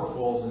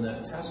powerful than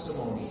that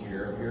testimony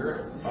here,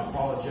 your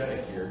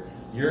apologetic here,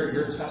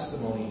 your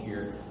testimony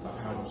here of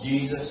how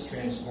Jesus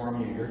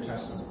transformed you, your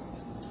testimony.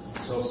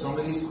 So some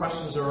of these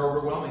questions are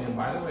overwhelming. And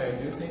by the way,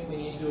 I do think we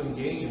need to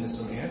engage into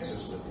some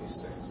answers with these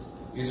things.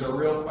 These are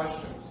real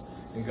questions.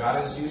 And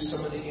God has used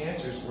some of the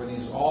answers for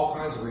these all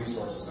kinds of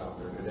resources out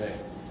there today.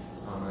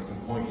 I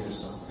can point you to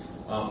some.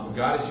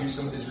 God has used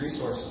some of these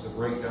resources to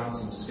break down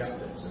some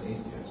skeptics and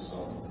atheists.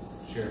 So I'll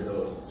share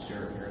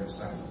it here in a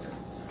second.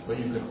 But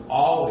you can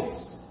always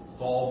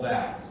fall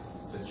back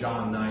to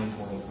John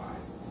 9:25.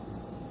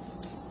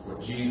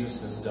 What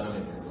Jesus has done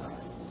in your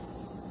life.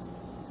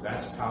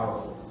 That's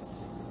powerful.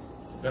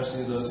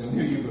 Especially those who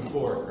knew you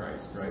before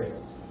Christ, right?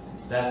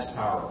 That's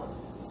powerful.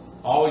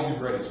 Always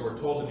be ready. So we're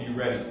told to be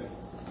ready.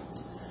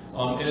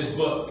 In his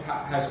book,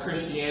 Has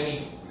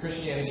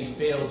Christianity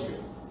Failed You?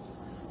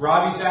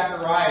 Ravi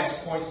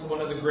Zacharias points to one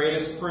of the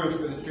greatest proofs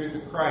for the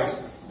truth of Christ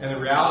and the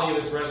reality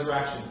of his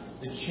resurrection,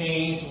 the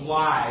changed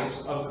lives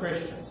of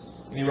Christians.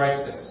 And he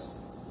writes this.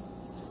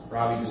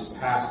 Ravi just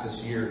passed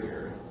this year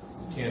here,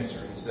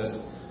 cancer. He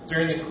says,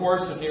 during the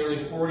course of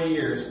nearly 40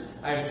 years,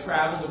 I have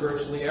traveled to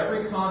virtually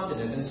every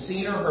continent and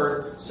seen or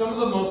heard some of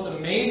the most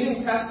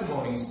amazing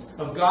testimonies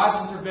of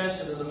God's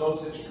intervention in the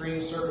most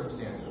extreme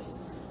circumstances.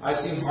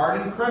 I've seen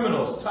hardened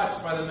criminals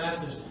touched by the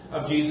message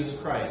of Jesus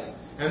Christ,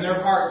 and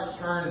their hearts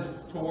turned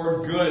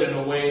toward good in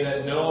a way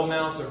that no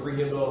amount of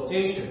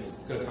rehabilitation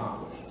could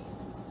accomplish.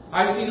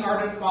 I've seen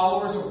ardent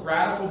followers of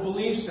radical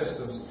belief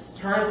systems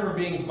turn from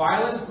being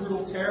violent,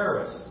 brutal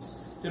terrorists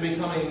to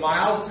becoming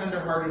mild,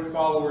 tender-hearted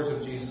followers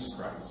of Jesus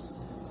Christ.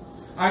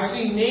 I've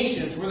seen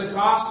nations where the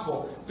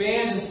gospel,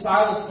 banned and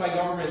silenced by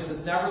governments,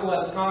 has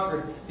nevertheless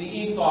conquered the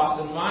ethos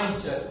and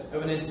mindset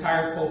of an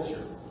entire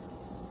culture.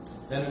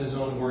 Then in his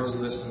own words, he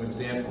lists some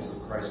examples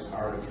of Christ's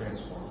power to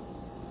transform.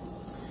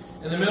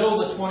 In the middle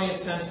of the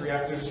 20th century,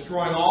 after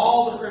destroying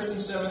all the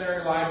Christian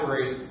seminary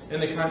libraries in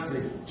the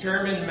country,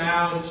 Chairman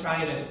Mao in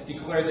China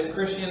declared that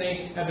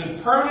Christianity had been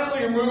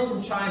permanently removed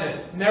from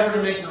China, never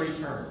to make a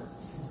return.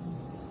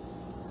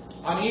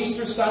 On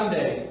Easter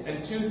Sunday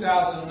in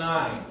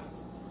 2009,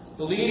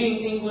 the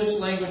leading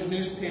English-language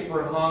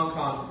newspaper in Hong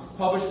Kong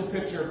published a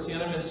picture of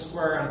Tiananmen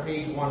Square on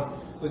page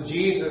 1 with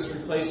Jesus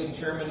replacing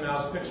Chairman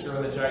Mao's picture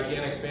on the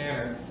gigantic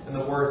banner and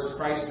the words,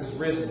 Christ is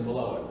risen,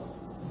 below it.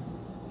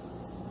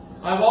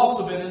 I've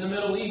also been in the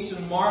Middle East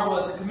and marvel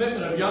at the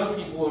commitment of young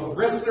people who have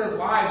risked their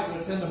lives to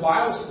attend a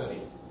Bible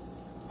study.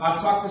 I've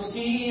talked to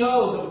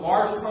CEOs of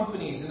large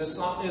companies in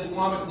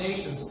Islamic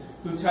nations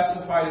who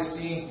testify to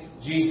seeing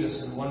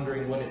Jesus and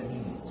wondering what it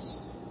means.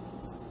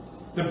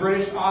 The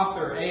British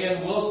author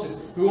A.N.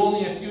 Wilson, who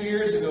only a few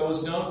years ago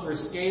was known for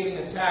his scathing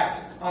attacks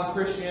on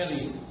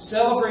Christianity,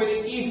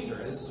 celebrated Easter,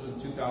 this was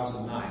in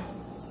 2009,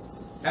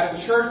 at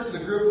a church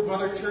with a group of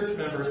other church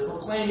members,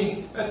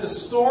 proclaiming that the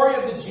story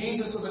of the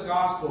Jesus of the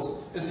Gospels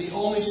is the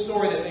only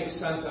story that makes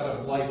sense out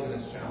of life and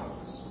its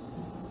challenges.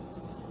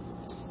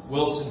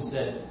 Wilson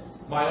said,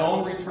 my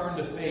own return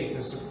to faith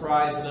has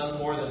surprised none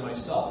more than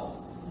myself.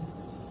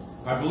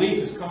 My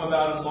belief has come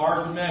about in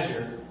large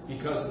measure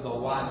because of the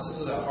lives,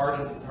 this is a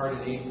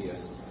hardened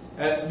atheist,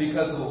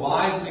 because of the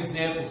lives and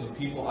examples of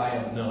people I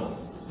have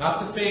known.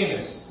 Not the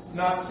famous,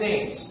 not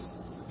saints,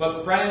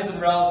 but friends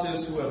and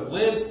relatives who have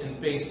lived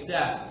and faced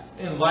death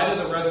in light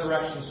of the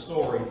resurrection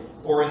story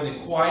or in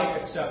the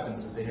quiet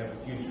acceptance that they have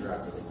a future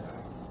after they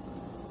die.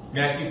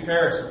 Matthew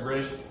Parris, a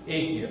British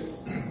atheist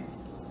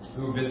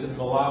who visited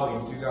Malawi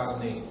in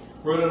 2008,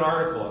 wrote an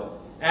article,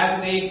 as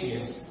an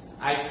atheist,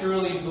 I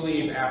truly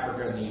believe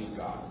Africa needs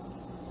God.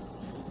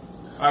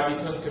 I've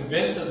become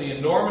convinced of the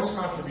enormous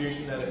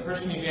contribution that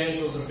Christian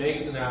evangelism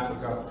makes in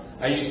Africa.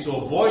 I used to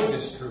avoid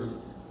this truth,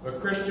 but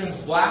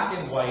Christians, black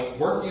and white,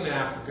 working in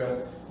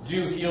Africa,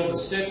 do heal the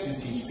sick, do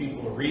teach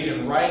people to read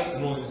and write,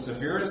 and only the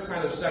severest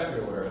kind of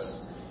secularists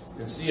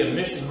can see a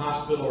mission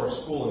hospital or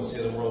school and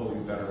say the world will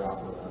be better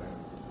off without it.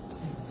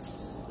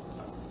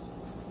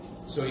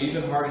 So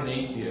even hardened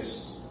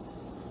atheists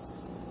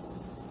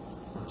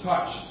were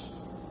touched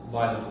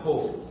by the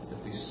hope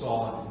that they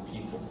saw in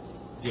people,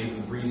 gave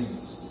them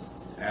reasons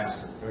to ask,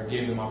 or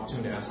gave them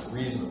opportunity to ask the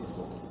reason of the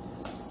hope.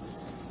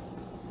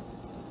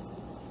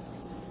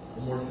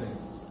 One more thing.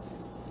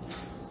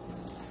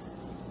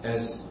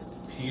 As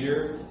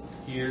Peter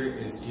here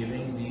is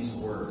giving these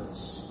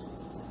words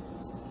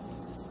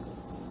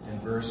in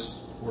verse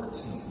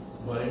 14,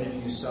 but if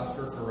you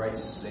suffer for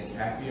righteousness' sake,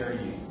 happy are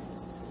you.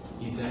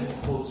 He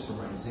then quotes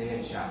from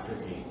Isaiah chapter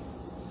 8.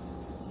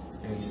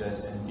 And he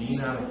says, and be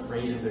not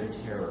afraid of their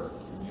terror,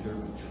 neither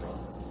be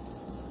troubled.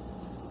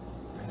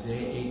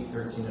 Isaiah 8,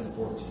 13 and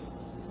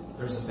 14.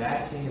 There's a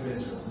bad king of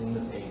Israel. His name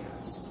is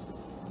Ahaz.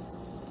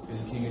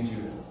 He's the king of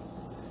Judah.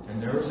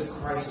 And there was a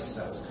crisis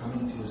that was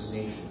coming to his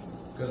nation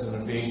because of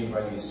an invasion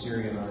by the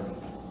Assyrian army.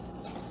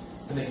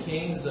 And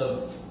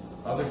the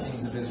other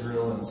kings of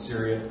Israel and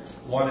Syria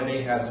wanted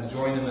Ahaz to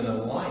join them in an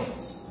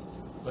alliance.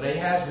 But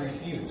Ahaz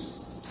refused.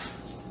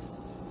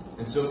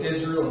 And so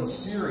Israel and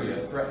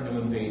Syria threatened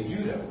to invade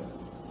Judah.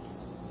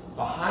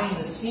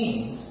 Behind the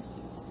scenes,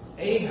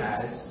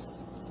 Ahaz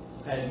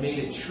had made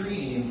a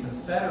treaty and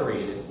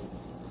confederated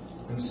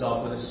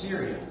himself with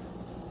Assyria.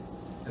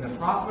 And the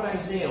prophet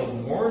Isaiah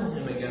warned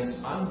him against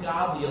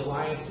ungodly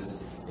alliances.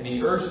 And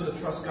he urged him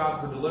to trust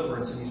God for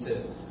deliverance. And he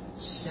said,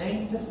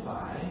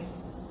 sanctify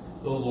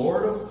the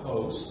Lord of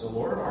hosts, the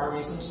Lord of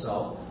armies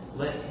himself.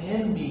 Let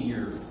him be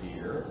your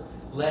fear.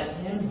 Let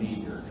him be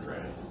your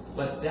dread.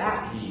 Let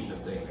that be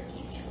the thing that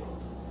keeps you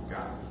up,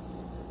 God.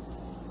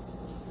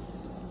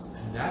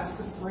 And that's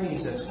the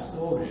phrase that's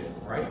quoted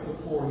right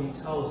before he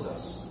tells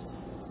us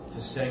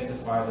to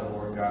sanctify the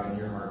Lord God in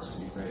your hearts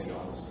and be ready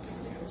always to give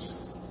an answer.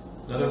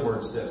 In other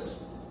words, this.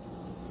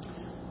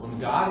 When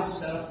God is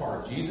set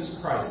apart, Jesus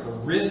Christ, the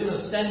risen,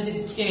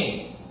 ascended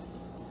King,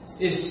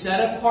 is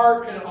set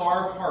apart in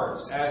our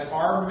hearts as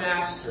our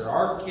Master,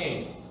 our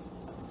King,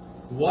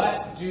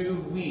 what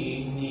do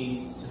we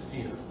need to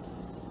fear?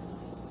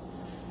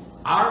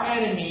 Our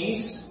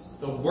enemies,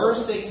 the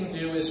worst they can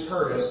do is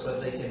hurt us,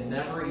 but they can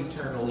never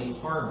eternally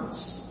harm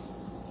us.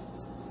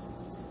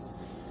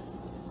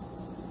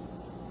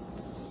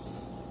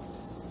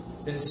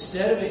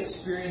 Instead of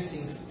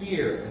experiencing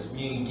fear as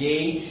we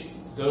engage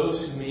those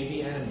who may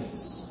be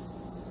enemies,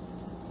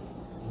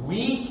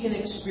 we can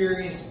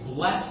experience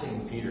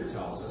blessing, Peter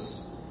tells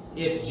us,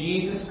 if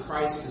Jesus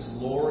Christ is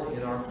Lord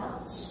in our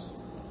hearts.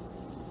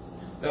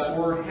 That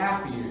word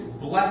happy,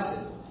 blessed,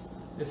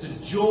 it's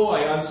a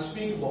joy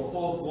unspeakable,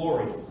 full of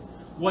glory.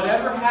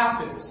 Whatever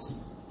happens,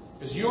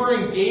 as you are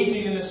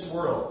engaging in this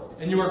world,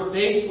 and you are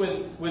faced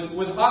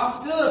with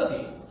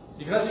hostility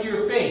because of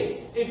your faith,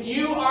 if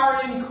you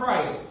are in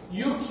Christ,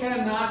 you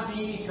cannot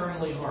be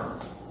eternally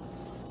harmed.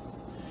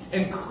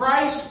 And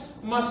Christ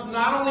must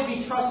not only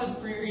be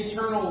trusted for your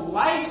eternal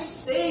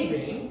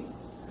life-saving,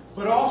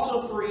 but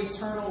also for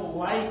eternal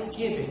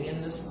life-giving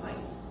in this life.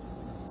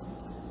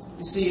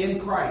 You see, in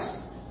Christ,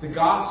 the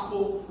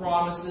gospel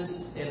promises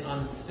an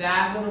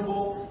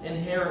unfathomable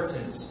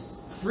inheritance,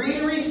 free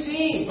to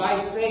receive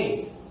by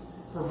faith,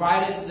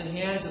 provided at the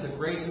hands of the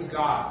grace of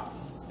God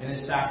and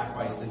His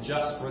sacrifice, the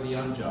just for the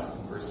unjust,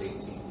 in verse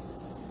 18.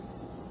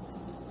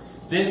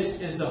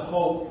 This is the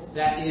hope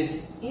that is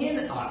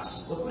in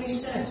us. Look what he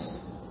says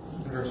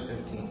in verse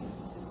 15.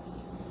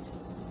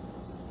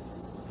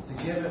 To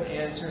give an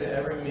answer to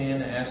every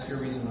man, to ask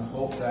your reason, the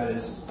hope that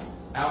is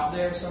out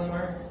there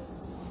somewhere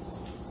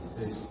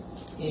is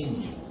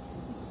in you.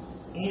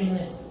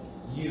 In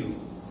you.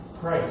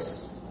 Christ.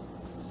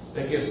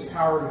 That gives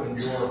power to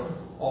endure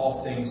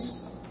all things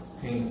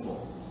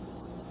painful.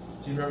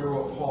 Do you remember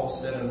what Paul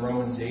said in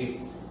Romans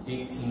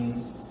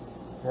 8:18?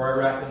 For I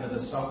reckon that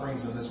the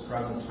sufferings of this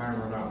present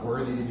time are not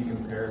worthy to be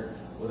compared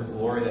with the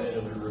glory that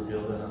shall be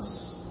revealed in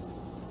us.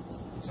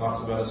 He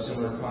talks about a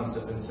similar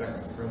concept in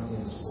 2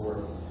 Corinthians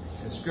 4.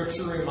 And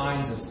Scripture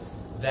reminds us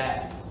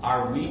that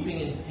our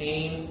weeping and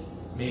pain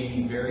may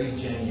be very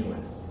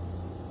genuine.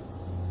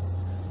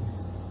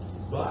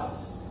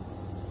 But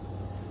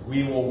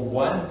we will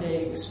one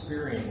day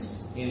experience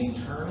an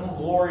eternal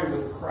glory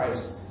with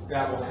Christ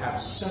that will have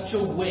such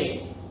a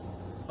weight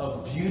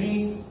of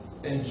beauty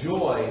and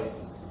joy,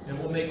 and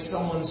will make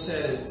someone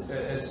said,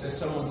 as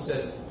someone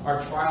said,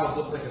 our trials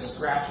look like a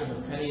scratch in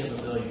the penny of a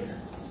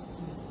billionaire.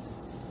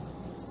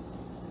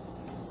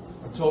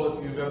 I'm told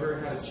if you've ever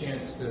had a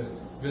chance to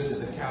visit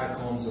the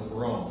catacombs of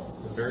Rome,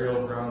 the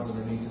burial grounds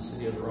underneath the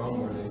city of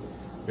Rome where they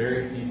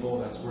buried people,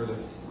 that's where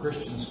the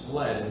Christians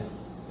fled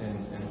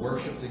and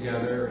worshiped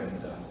together,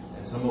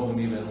 and some of them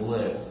even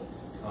lived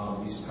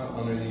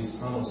under these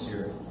tunnels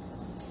here.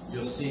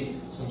 You'll see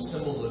some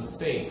symbols of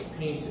faith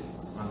painted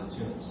on the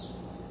tombs.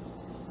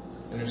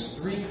 And there's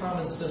three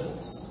common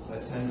symbols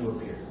that tend to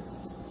appear.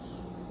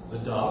 The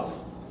dove,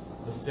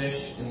 the fish,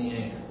 and the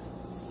anchor.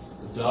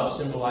 The dove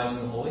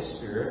symbolizing the Holy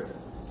Spirit.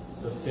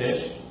 The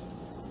fish,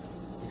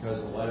 because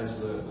the letters,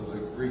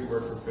 the Greek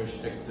word for fish,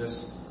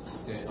 ichthys,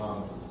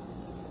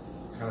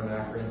 kind of an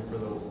acronym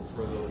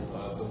for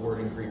the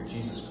word in Greek,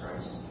 Jesus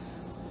Christ,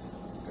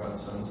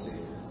 God's Son and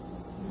Savior.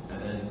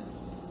 And then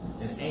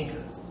an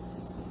anchor.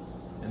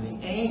 And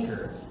the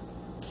anchor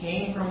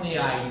came from the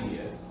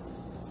idea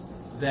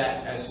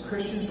that as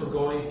Christians were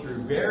going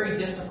through very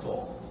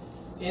difficult,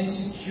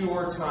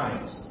 insecure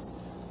times,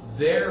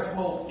 their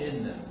hope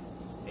in them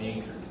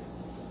anchored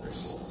their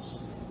souls.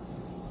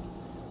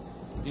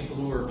 People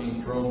who are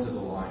being thrown to the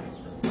lions.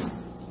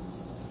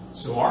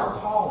 So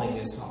our calling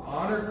is to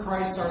honor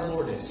Christ our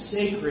Lord as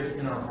sacred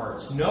in our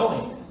hearts,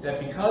 knowing that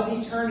because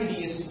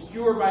eternity is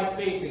secure by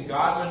faith in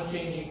God's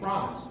unchanging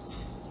promise,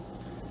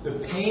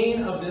 the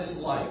pain of this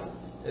life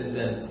is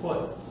then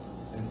put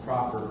in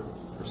proper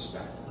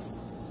perspective.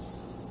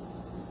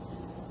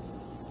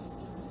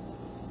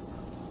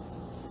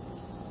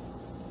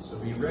 So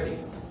be ready.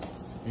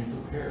 Be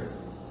prepared.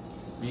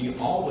 Be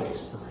always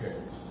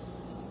prepared.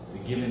 to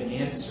give an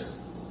answer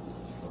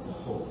of the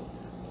hope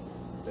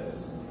that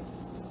is in you.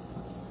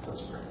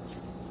 Let's pray.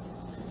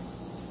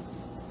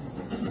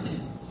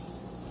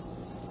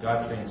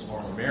 God,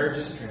 transform our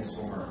marriages,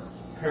 transform our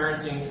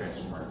parenting,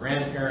 transform our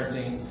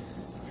grandparenting,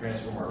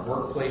 transform our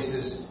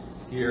workplaces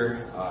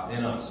here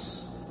in us.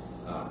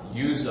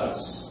 Use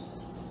us.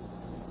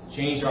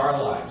 Change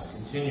our lives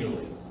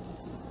continually.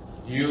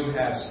 You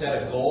have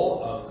set a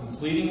goal of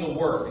completing the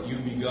work that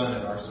you've begun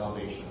at our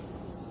salvation.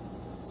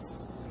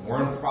 And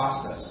we're in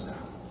process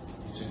now.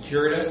 You've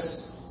secured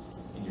us,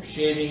 and you're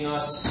shaping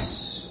us.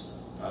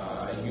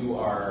 You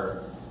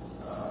are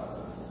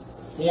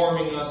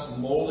forming us,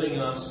 molding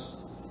us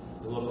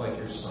to look like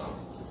your Son.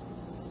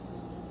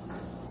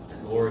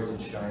 Your glory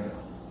can shine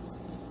out.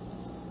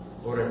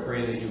 Lord, I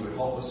pray that you would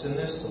help us in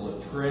this to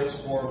live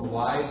transformed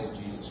lives of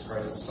Jesus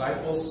Christ's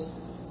disciples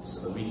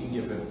so that we can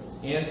give an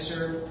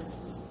answer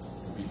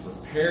and be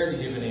prepared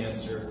to give an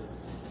answer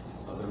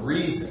of the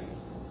reason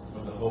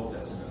of the hope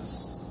that's in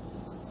us.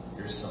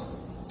 Your Son.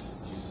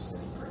 In Jesus'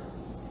 name.